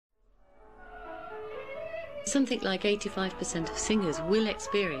Something like 85% of singers will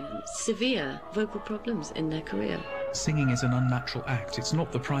experience severe vocal problems in their career. Singing is an unnatural act. It's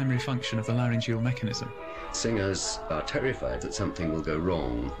not the primary function of the laryngeal mechanism. Singers are terrified that something will go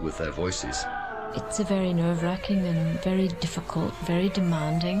wrong with their voices. It's a very nerve-wracking and very difficult, very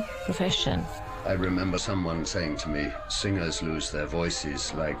demanding profession. I remember someone saying to me, singers lose their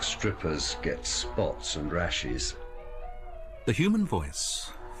voices like strippers get spots and rashes. The human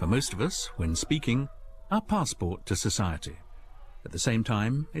voice, for most of us, when speaking, our passport to society. At the same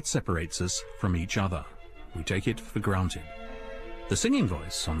time, it separates us from each other. We take it for granted. The singing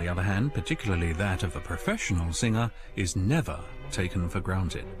voice, on the other hand, particularly that of a professional singer, is never taken for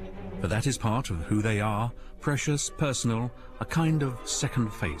granted. For that is part of who they are, precious, personal, a kind of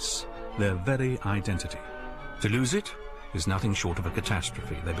second face, their very identity. To lose it is nothing short of a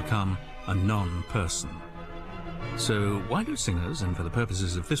catastrophe. They become a non-person. So why do singers, and for the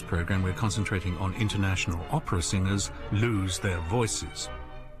purposes of this program we're concentrating on international opera singers, lose their voices?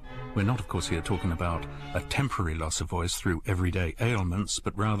 We're not, of course, here talking about a temporary loss of voice through everyday ailments,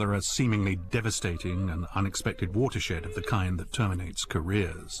 but rather a seemingly devastating and unexpected watershed of the kind that terminates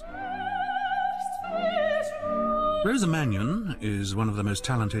careers. Rosa Mannion is one of the most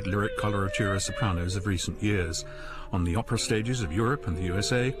talented lyric coloratura sopranos of recent years. On the opera stages of Europe and the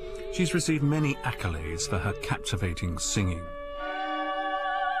USA, she's received many accolades for her captivating singing.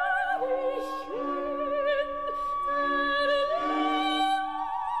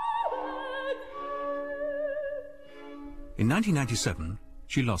 In 1997,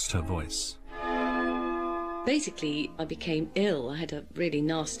 she lost her voice. Basically, I became ill. I had a really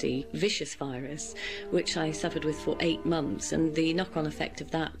nasty, vicious virus, which I suffered with for 8 months, and the knock-on effect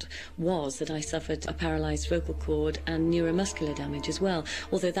of that was that I suffered a paralysed vocal cord and neuromuscular damage as well,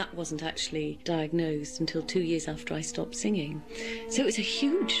 although that wasn't actually diagnosed until 2 years after I stopped singing. So it was a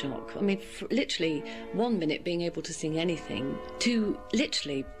huge shock. I mean, literally 1 minute being able to sing anything to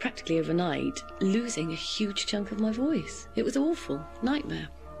literally, practically overnight, losing a huge chunk of my voice. It was awful. Nightmare.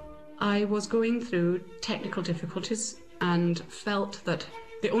 I was going through technical difficulties and felt that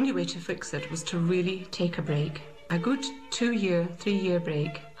the only way to fix it was to really take a break. A good 2-year, 3-year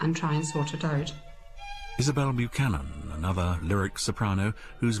break and try and sort it out. Isabel Buchanan, another lyric soprano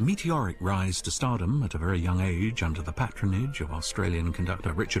whose meteoric rise to stardom at a very young age under the patronage of Australian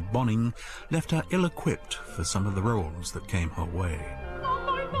conductor Richard Bonning, left her ill-equipped for some of the roles that came her way.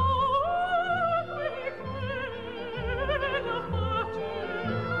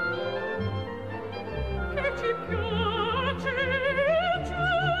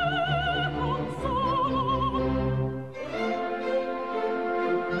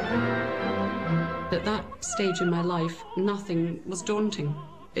 At that stage in my life, nothing was daunting.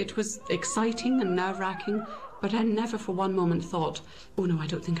 It was exciting and nerve-wracking, but I never for one moment thought, oh no, I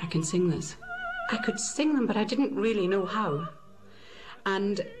don't think I can sing this. I could sing them, but I didn't really know how.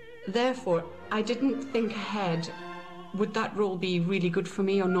 And therefore, I didn't think ahead, would that role be really good for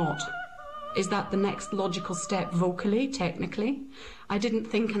me or not? Is that the next logical step vocally, technically? I didn't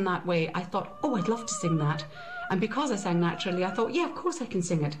think in that way. I thought, oh, I'd love to sing that. And because I sang naturally, I thought, yeah, of course I can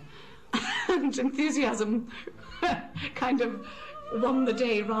sing it. And enthusiasm kind of won the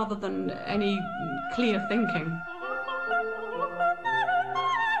day rather than any clear thinking.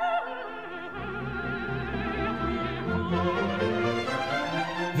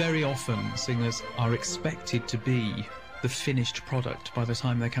 Very often, singers are expected to be the finished product by the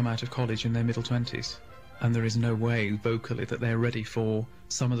time they come out of college in their middle 20s. And there is no way, vocally, that they're ready for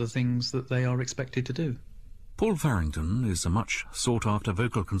some of the things that they are expected to do. Paul Farrington is a much sought-after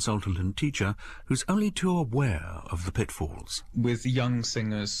vocal consultant and teacher who's only too aware of the pitfalls. With young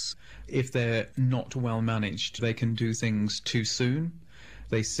singers, if they're not well managed, they can do things too soon.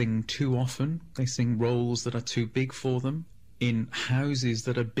 They sing too often. They sing roles that are too big for them, in houses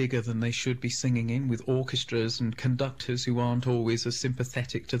that are bigger than they should be singing in, with orchestras and conductors who aren't always as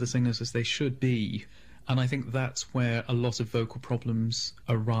sympathetic to the singers as they should be. And I think that's where a lot of vocal problems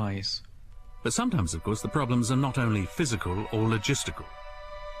arise. But sometimes, of course, the problems are not only physical or logistical.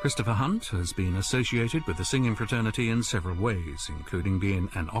 Christopher Hunt has been associated with the singing fraternity in several ways, including being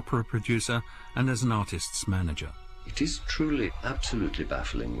an opera producer and as an artist's manager. It is truly, absolutely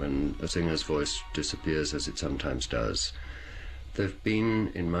baffling when a singer's voice disappears, as it sometimes does. There have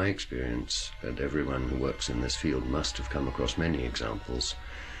been, in my experience, and everyone who works in this field must have come across many examples,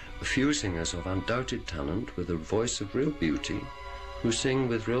 a few singers of undoubted talent with a voice of real beauty, who sing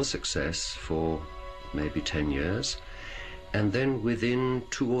with real success for maybe 10 years, and then within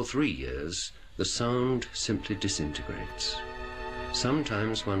 2 or 3 years, the sound simply disintegrates.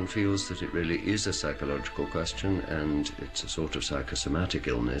 Sometimes one feels that it really is a psychological question and it's a sort of psychosomatic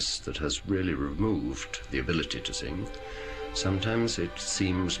illness that has really removed the ability to sing. Sometimes it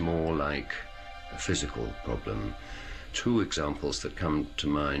seems more like a physical problem. Two examples that come to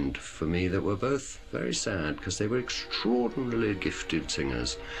mind for me that were both very sad because they were extraordinarily gifted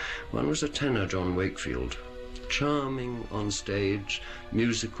singers. One was a tenor, John Wakefield, charming on stage,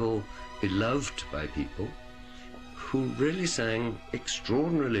 musical, beloved by people, who really sang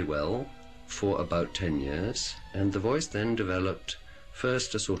extraordinarily well for about 10 years, and the voice then developed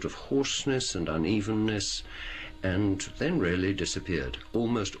first a sort of hoarseness and unevenness, and then really disappeared,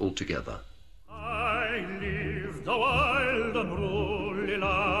 almost altogether. I lived a wild, unruly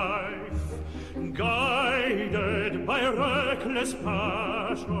life, guided by reckless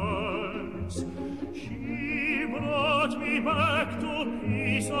passions. She brought me back to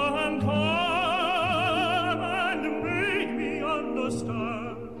peace and calm, and made me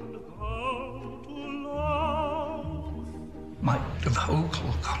understand how to love. My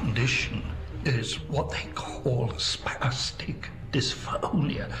vocal condition is what they call spastic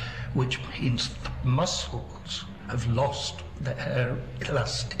dysphonia, which means the muscles have lost their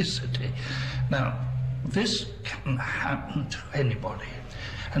elasticity. Now, this can happen to anybody,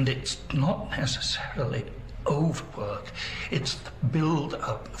 and it's not necessarily overwork, it's the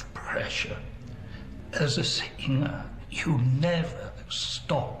build-up of pressure. As a singer, you never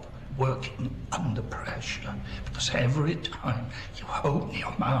stop working under pressure, because every time you open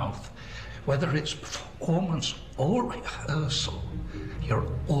your mouth, whether it's performance or rehearsal, you're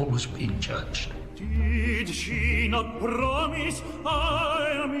always being judged. Did she not promise,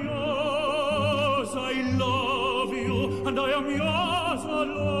 I am yours, I love you, and I am yours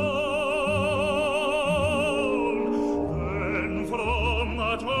alone? Then from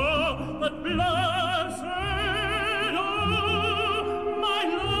that hour, that blessed hour, my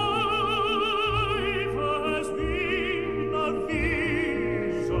life has been a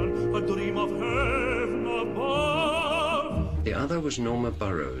vision, a dream of heaven above. The other was Norma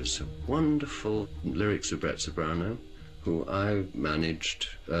Burrows, a wonderful lyric soubrette soprano, who I managed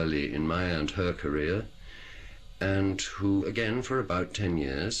early in my and her career, and who, again, for about 10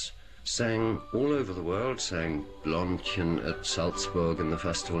 years, sang all over the world, sang Blondchen at Salzburg and the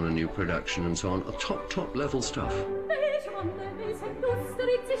Festival and New Production and so on, top level stuff.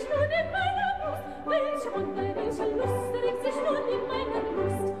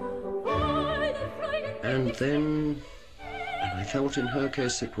 And then I felt in her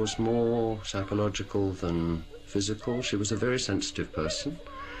case it was more psychological than physical. She was a very sensitive person.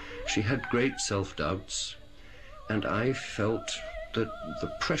 She had great self-doubts, and I felt that the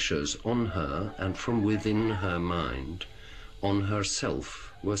pressures on her and from within her mind on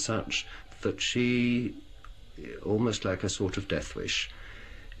herself were such that she, almost like a sort of death wish,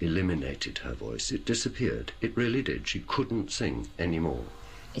 eliminated her voice. It disappeared. It really did. She couldn't sing anymore.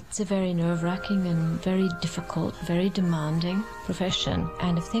 It's a very nerve-wracking and very difficult, very demanding profession.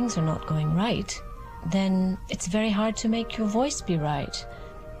 And if things are not going right, then it's very hard to make your voice be right.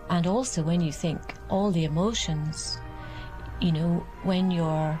 And also when you think all the emotions, you know, when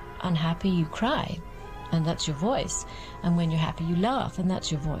you're unhappy, you cry, and that's your voice. And when you're happy, you laugh, and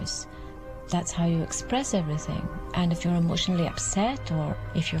that's your voice. That's how you express everything. And if you're emotionally upset or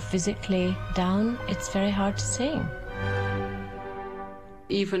if you're physically down, it's very hard to sing.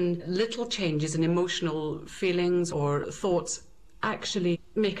 Even little changes in emotional feelings or thoughts actually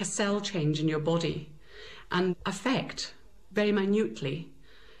make a cell change in your body and affect very minutely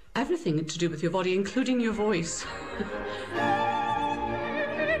everything to do with your body, including your voice.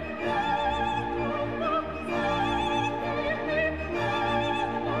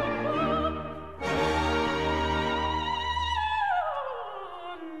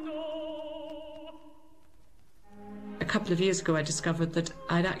 A couple of years ago I discovered that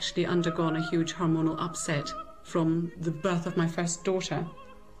I'd actually undergone a huge hormonal upset from the birth of my first daughter.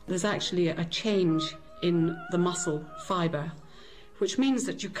 There's actually a change in the muscle fibre, which means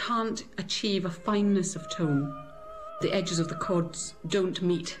that you can't achieve a fineness of tone. The edges of the cords don't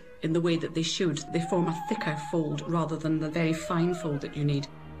meet in the way that they should. They form a thicker fold rather than the very fine fold that you need.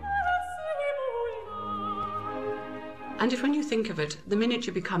 And if when you think of it, the minute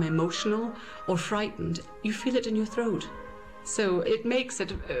you become emotional or frightened, you feel it in your throat. So it makes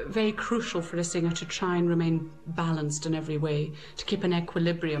it very crucial for a singer to try and remain balanced in every way, to keep an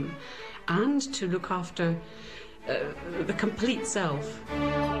equilibrium, and to look after the complete self.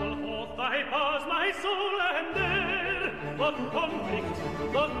 My soul and there, what conflict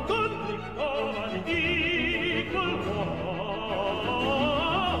of an equal war.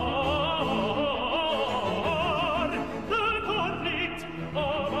 The conflict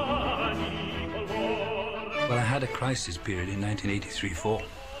crisis period in 1983-4,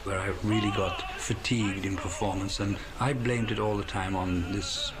 where I really got fatigued in performance, and I blamed it all the time on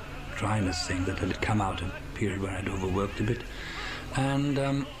this dryness thing that had come out in a period where I'd overworked a bit. And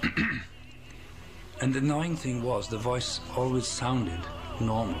and the annoying thing was the voice always sounded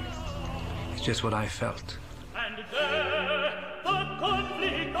normal. It's just what I felt. And there, the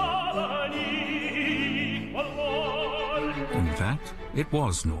conflict of an equal war. In fact, it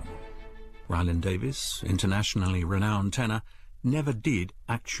was normal. Ryland Davies, internationally renowned tenor, never did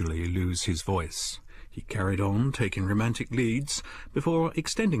actually lose his voice. He carried on taking romantic leads before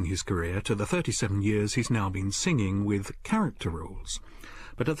extending his career to the 37 years he's now been singing with character roles.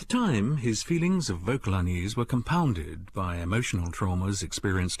 But at the time, his feelings of vocal unease were compounded by emotional traumas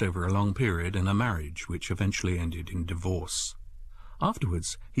experienced over a long period in a marriage which eventually ended in divorce.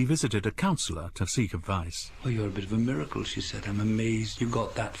 Afterwards, he visited a counsellor to seek advice. "Oh, you're a bit of a miracle," she said. "I'm amazed you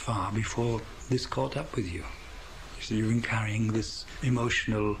got that far before this caught up with you. So you've been carrying this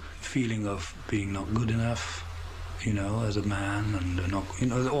emotional feeling of being not good enough, you know, as a man, and not, you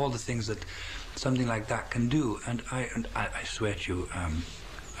know, all the things that something like that can do." And I swear to you,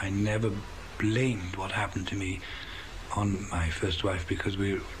 I never blamed what happened to me on my first wife, because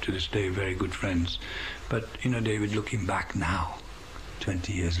we're, to this day, very good friends. But, you know, David, looking back now,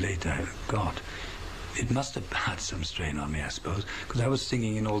 20 years later, God, it must have had some strain on me, I suppose, because I was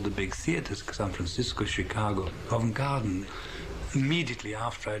singing in all the big theaters, San Francisco, Chicago, Covent Garden, immediately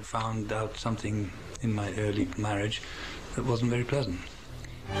after I'd found out something in my early marriage that wasn't very pleasant.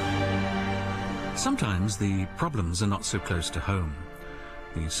 Sometimes the problems are not so close to home.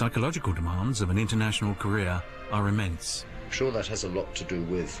 The psychological demands of an international career are immense. I'm sure that has a lot to do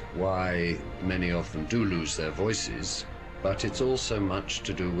with why many of them do lose their voices, but it's also much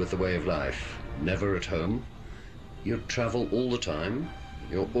to do with the way of life. Never at home. You travel all the time.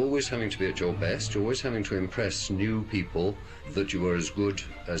 You're always having to be at your best. You're always having to impress new people that you are as good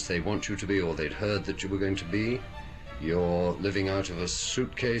as they want you to be, or they'd heard that you were going to be. You're living out of a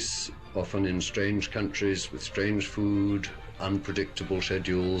suitcase, often in strange countries with strange food, unpredictable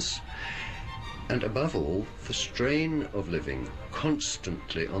schedules, and above all, the strain of living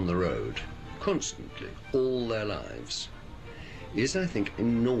constantly on the road, constantly, all their lives, is, I think,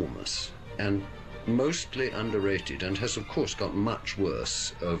 enormous and mostly underrated, and has, of course, got much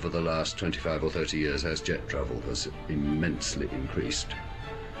worse over the last 25 or 30 years as jet travel has immensely increased.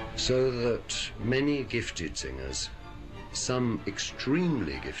 So that many gifted singers, some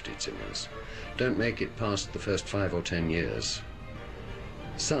extremely gifted singers, don't make it past the first 5 or 10 years.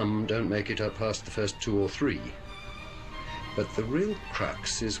 Some don't make it up past the first 2 or 3. But the real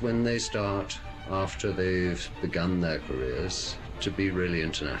crux is when they start, after they've begun their careers, to be really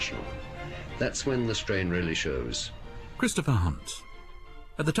international. That's when the strain really shows. Christopher Hunt.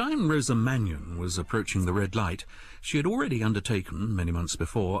 At the time Rosa Mannion was approaching the red light, she had already undertaken, many months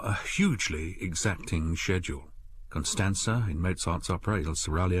before, a hugely exacting schedule. Constanza in Mozart's opera Il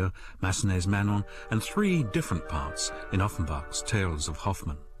Seraglio, Massenet's Manon, and 3 different parts in Offenbach's Tales of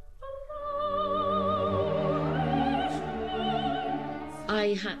Hoffmann.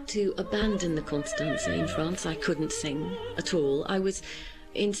 I had to abandon the Constanza in France. I couldn't sing at all. I was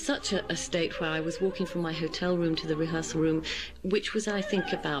in such a state where I was walking from my hotel room to the rehearsal room, which was, I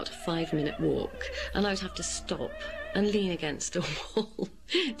think, about a 5-minute walk, and I would have to stop and lean against a wall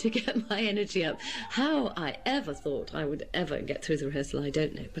to get my energy up. How I ever thought I would ever get through the rehearsal, I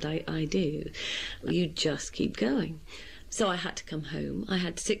don't know, but I do. You just keep going. So I had to come home. I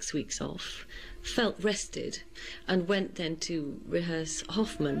had 6 weeks off, felt rested, and went then to rehearse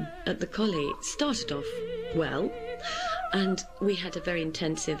Hoffmann at the Collie. Started off well, and we had a very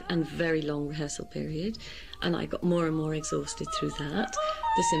intensive and very long rehearsal period, and I got more and more exhausted through that.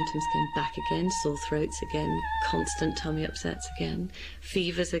 The symptoms came back again, sore throats again, constant tummy upsets again,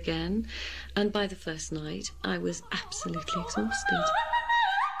 fevers again, and by the first night I was absolutely exhausted.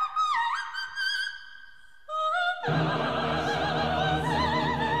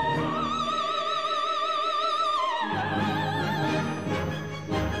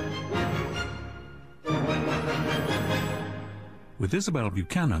 With Isabel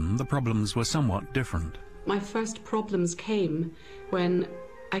Buchanan, the problems were somewhat different. My first problems came when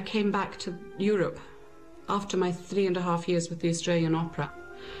I came back to Europe after my 3.5 years with the Australian Opera.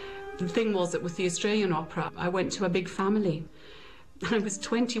 The thing was that with the Australian Opera, I went to a big family. I was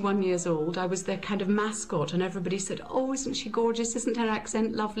 21 years old. I was their kind of mascot, and everybody said, "Oh, isn't she gorgeous? Isn't her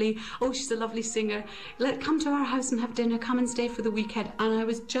accent lovely? Oh, she's a lovely singer. Come to our house and have dinner. Come and stay for the weekend." And I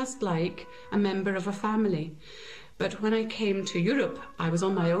was just like a member of a family. But when I came to Europe, I was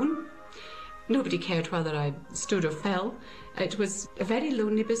on my own. Nobody cared whether I stood or fell. It was a very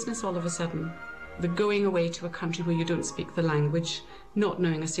lonely business all of a sudden. the going away to a country where you don't speak the language, not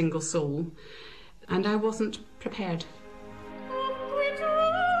knowing a single soul, and I wasn't prepared.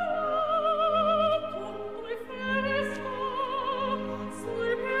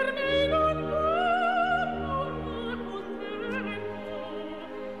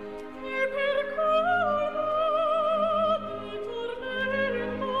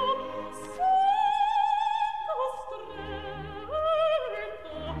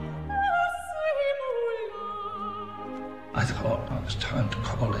 I thought it was time to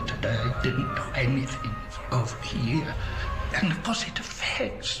call it a day. Didn't do anything for over a year. And of course it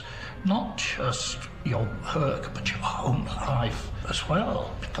affects not just your work, but your home life as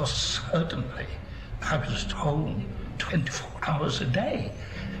well. Because certainly I was at home 24 hours a day,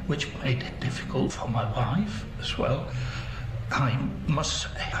 which made it difficult for my wife as well. I must say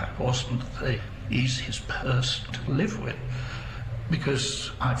I wasn't the easiest person to live with,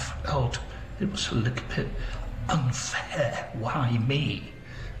 because I felt it was a little bit unfair. Why me?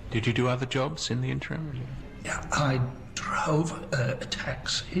 Did you do other jobs in the interim? Yeah, I drove a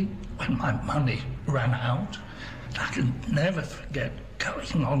taxi when my money ran out. I can never forget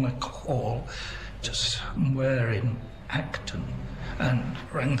going on a call to somewhere in Acton and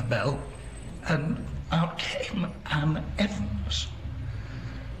rang the bell, and out came Anne Evans.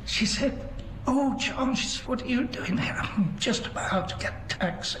 She said, "Oh, John," she said, "what are you doing here?" "I'm just about to get a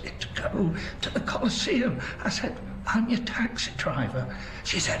taxi to go to the Coliseum." I said, "I'm your taxi driver."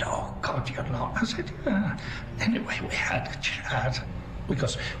 She said, "Oh, God, you're not." I said, "Yeah." Anyway, we had a chat,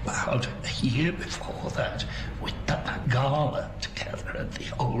 because about a year before that, we'd done a gala together at the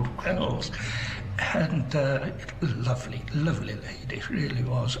Old Wells. And lovely, lovely lady, really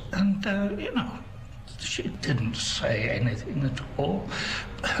was. And, you know, she didn't say anything at all.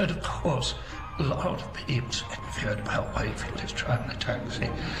 But, of course, a lot of people said, "Have you heard about Wakefield is driving a taxi?"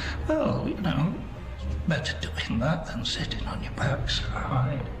 Well, you know, better doing that than sitting on your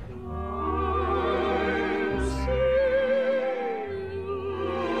backside.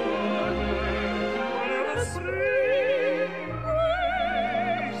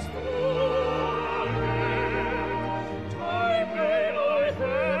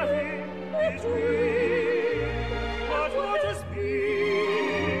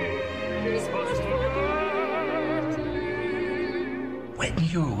 When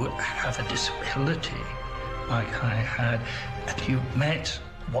you have a disability, like I had, and you met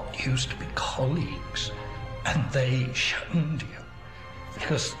what used to be colleagues, and they shunned you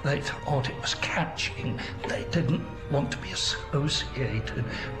because they thought it was catching. They didn't want to be associated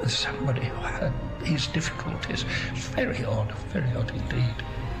with somebody who had these difficulties. It's very odd indeed.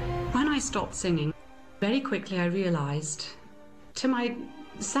 When I stopped singing, very quickly I realised, to my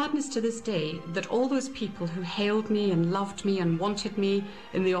sadness to this day, that all those people who hailed me and loved me and wanted me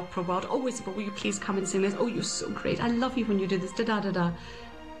in the opera world, always said, "Will you please come and sing this? Oh, you're so great. I love you when you do this, da-da-da-da,"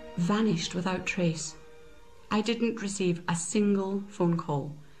 vanished without trace. I didn't receive a single phone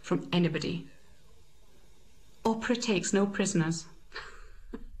call from anybody. Opera takes no prisoners.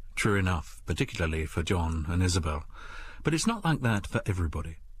 True enough, particularly for John and Isabel. But it's not like that for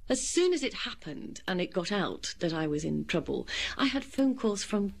everybody. As soon as it happened and it got out that I was in trouble, I had phone calls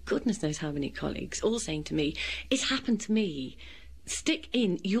from goodness knows how many colleagues, all saying to me, "It's happened to me. Stick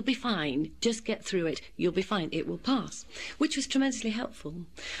in, you'll be fine. Just get through it. You'll be fine. It will pass," which was tremendously helpful.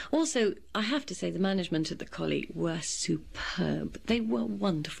 Also, I have to say the management at the Collie were superb. They were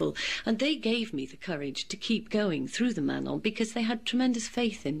wonderful, and they gave me the courage to keep going through the Manon because they had tremendous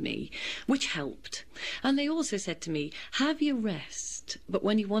faith in me, which helped. And they also said to me, "Have your rest, but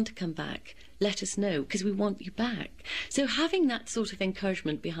when you want to come back, let us know, because we want you back." So having that sort of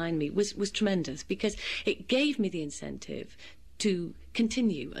encouragement behind me was tremendous, because it gave me the incentive to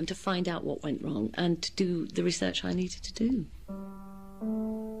continue and to find out what went wrong and to do the research I needed to do.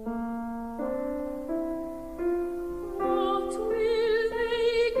 What will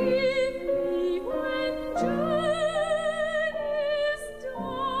they give me when Jane is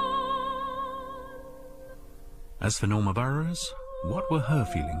done? As for Norma Burrows, what were her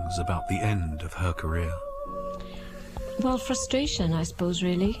feelings about the end of her career? Well, frustration, I suppose,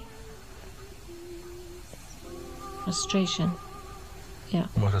 really. Frustration. Yeah.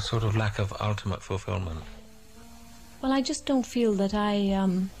 What a sort of lack of ultimate fulfillment. Well, I just don't feel that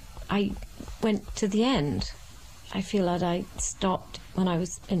I went to the end. I feel that I stopped when I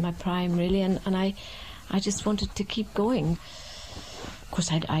was in my prime, really, and I just wanted to keep going. Of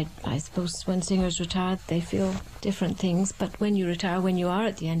course, I suppose when singers retire, they feel different things, but when you retire, when you are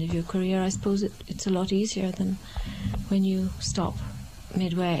at the end of your career, I suppose it's a lot easier than when you stop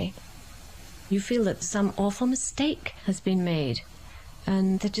midway. You feel that some awful mistake has been made,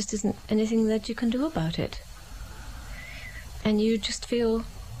 and there just isn't anything that you can do about it. And you just feel,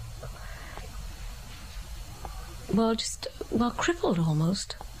 well, crippled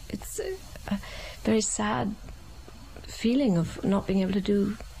almost. It's a very sad feeling of not being able to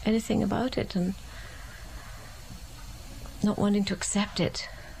do anything about it and not wanting to accept it.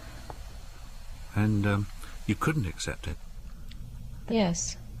 And you couldn't accept it?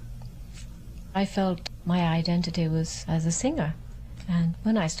 Yes. I felt my identity was as a singer. And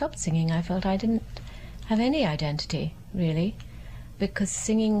when I stopped singing, I felt I didn't have any identity, really, because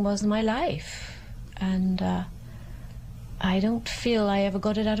singing was my life. And I don't feel I ever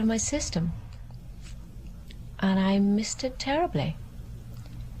got it out of my system. And I missed it terribly.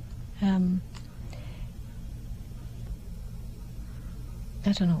 I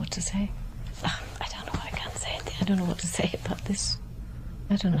don't know what to say. I don't know. I can't say it. I don't know what to say about this.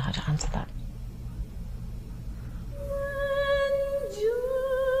 I don't know how to answer that.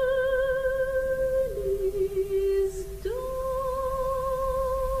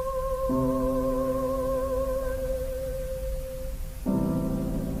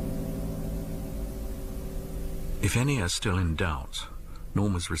 If any are still in doubt,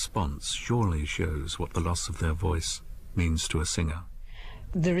 Norma's response surely shows what the loss of their voice means to a singer.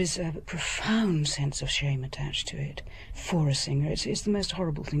 There is a profound sense of shame attached to it for a singer. It's the most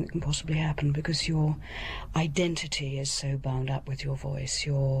horrible thing that can possibly happen, because your identity is so bound up with your voice,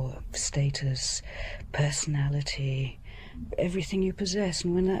 your status, personality, everything you possess.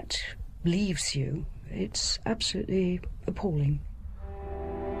 And when that leaves you, it's absolutely appalling.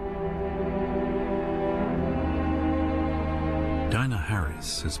 Dinah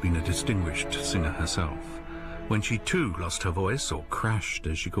Harris has been a distinguished singer herself. When she too lost her voice, or crashed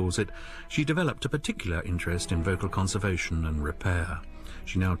as she calls it, she developed a particular interest in vocal conservation and repair.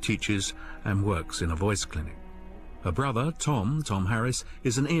 She now teaches and works in a voice clinic. Her brother, Tom Harris,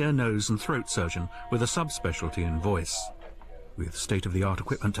 is an ear, nose and throat surgeon with a subspecialty in voice. With state-of-the-art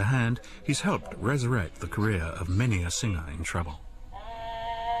equipment to hand, he's helped resurrect the career of many a singer in trouble.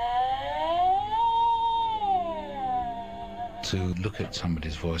 To look at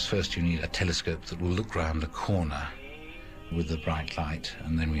somebody's voice, first you need a telescope that will look round a corner with a bright light,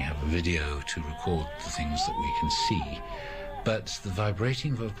 and then we have a video to record the things that we can see. But the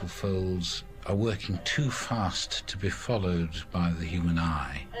vibrating vocal folds are working too fast to be followed by the human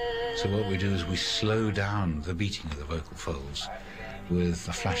eye. So what we do is we slow down the beating of the vocal folds with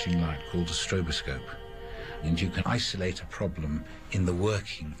a flashing light called a stroboscope. And you can isolate a problem in the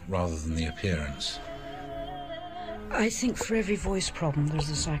working rather than the appearance. I think for every voice problem there's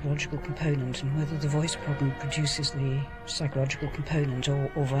a psychological component, and whether the voice problem produces the psychological component or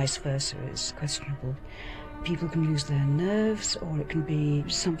vice versa is questionable. People can lose their nerves, or it can be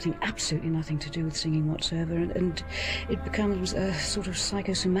something absolutely nothing to do with singing whatsoever, and it becomes a sort of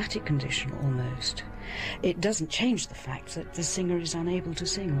psychosomatic condition almost. It doesn't change the fact that the singer is unable to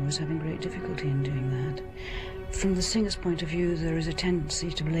sing or is having great difficulty in doing that. From the singer's point of view, there is a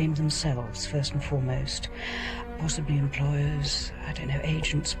tendency to blame themselves, first and foremost. Possibly employers, I don't know,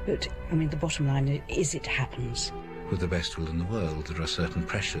 agents, but, I mean, the bottom line is it happens. With the best will in the world, there are certain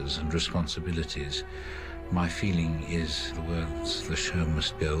pressures and responsibilities. My feeling is the words, "the show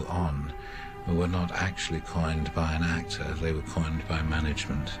must go on," were not actually coined by an actor. They were coined by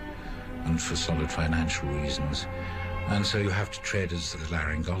management, and for solid financial reasons. And so you have to tread as the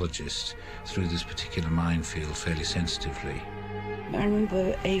laryngologist through this particular minefield fairly sensitively. I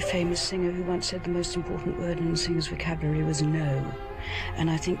remember a famous singer who once said the most important word in a singer's vocabulary was no.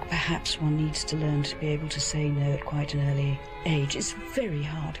 And I think perhaps one needs to learn to be able to say no at quite an early age. It's very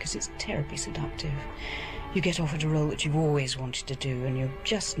hard because it's terribly seductive. You get offered a role that you've always wanted to do and you're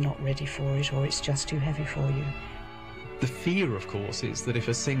just not ready for it, or it's just too heavy for you. The fear, of course, is that if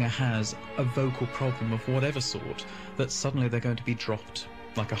a singer has a vocal problem of whatever sort, that suddenly they're going to be dropped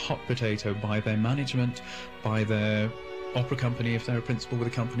like a hot potato by their management, by their opera company, if they're a principal with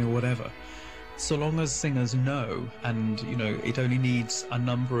a company or whatever. So long as singers know, and, you know, it only needs a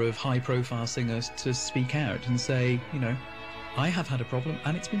number of high-profile singers to speak out and say, you know, I have had a problem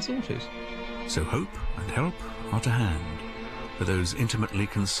and it's been sorted. So hope and help are to hand. For those intimately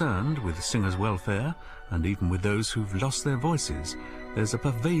concerned with singers' welfare, and even with those who've lost their voices, there's a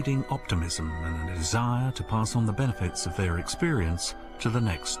pervading optimism and a desire to pass on the benefits of their experience to the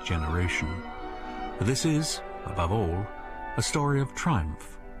next generation. For this is, above all, a story of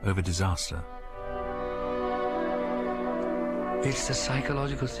triumph over disaster. It's a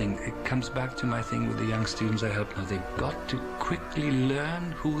psychological thing. It comes back to my thing with the young students I help now. They've got to quickly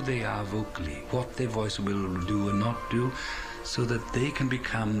learn who they are vocally, what their voice will do and not do, so that they can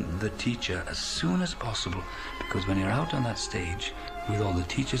become the teacher as soon as possible. Because when you're out on that stage, With all the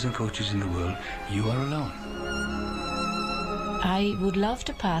teachers and coaches in the world, you are alone. I would love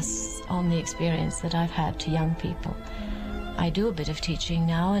to pass on the experience that I've had to young people. I do a bit of teaching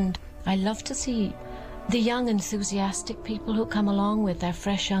now, and I love to see the young, enthusiastic people who come along with their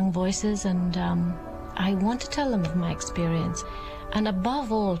fresh young voices, and I want to tell them of my experience, and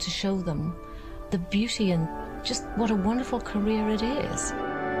above all to show them the beauty and just what a wonderful career it is.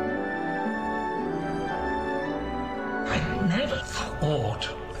 I never thought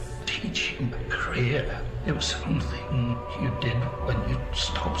of teaching a career. It was something you did when you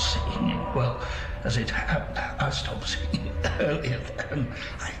stopped singing. Well, as it happened, I stopped singing earlier than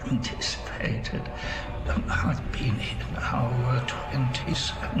I anticipated. I've been here now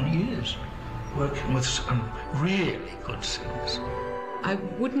 27 years, working with some really good singers. I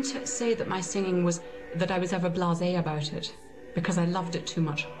wouldn't say that my singing was, that I was ever blasé about it, because I loved it too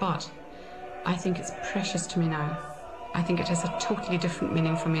much, but I think it's precious to me now. I think it has a totally different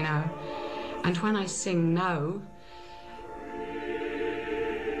meaning for me now. And when I sing now,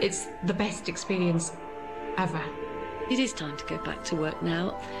 it's the best experience ever. It is time to go back to work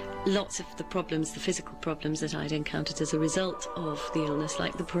now. Lots of the problems, the physical problems that I'd encountered as a result of the illness,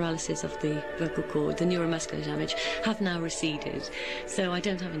 like the paralysis of the vocal cord, the neuromuscular damage, have now receded. So I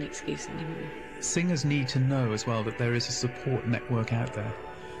don't have an excuse anymore. Singers need to know as well that there is a support network out there,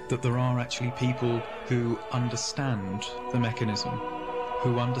 that there are actually people who understand the mechanism,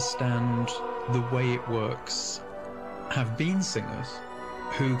 who understand the way it works, have been singers,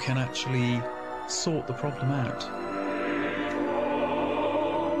 who can actually sort the problem out.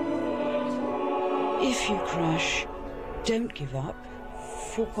 If you crash, don't give up.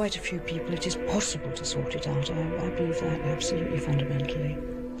 For quite a few people, it is possible to sort it out. I believe that absolutely fundamentally.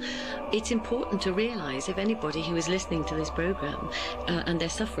 It's important to realise, if anybody who is listening to this programme and they're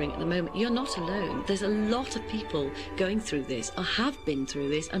suffering at the moment, you're not alone. There's a lot of people going through this, or have been through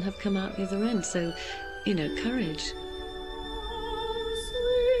this, and have come out the other end. So, you know, courage.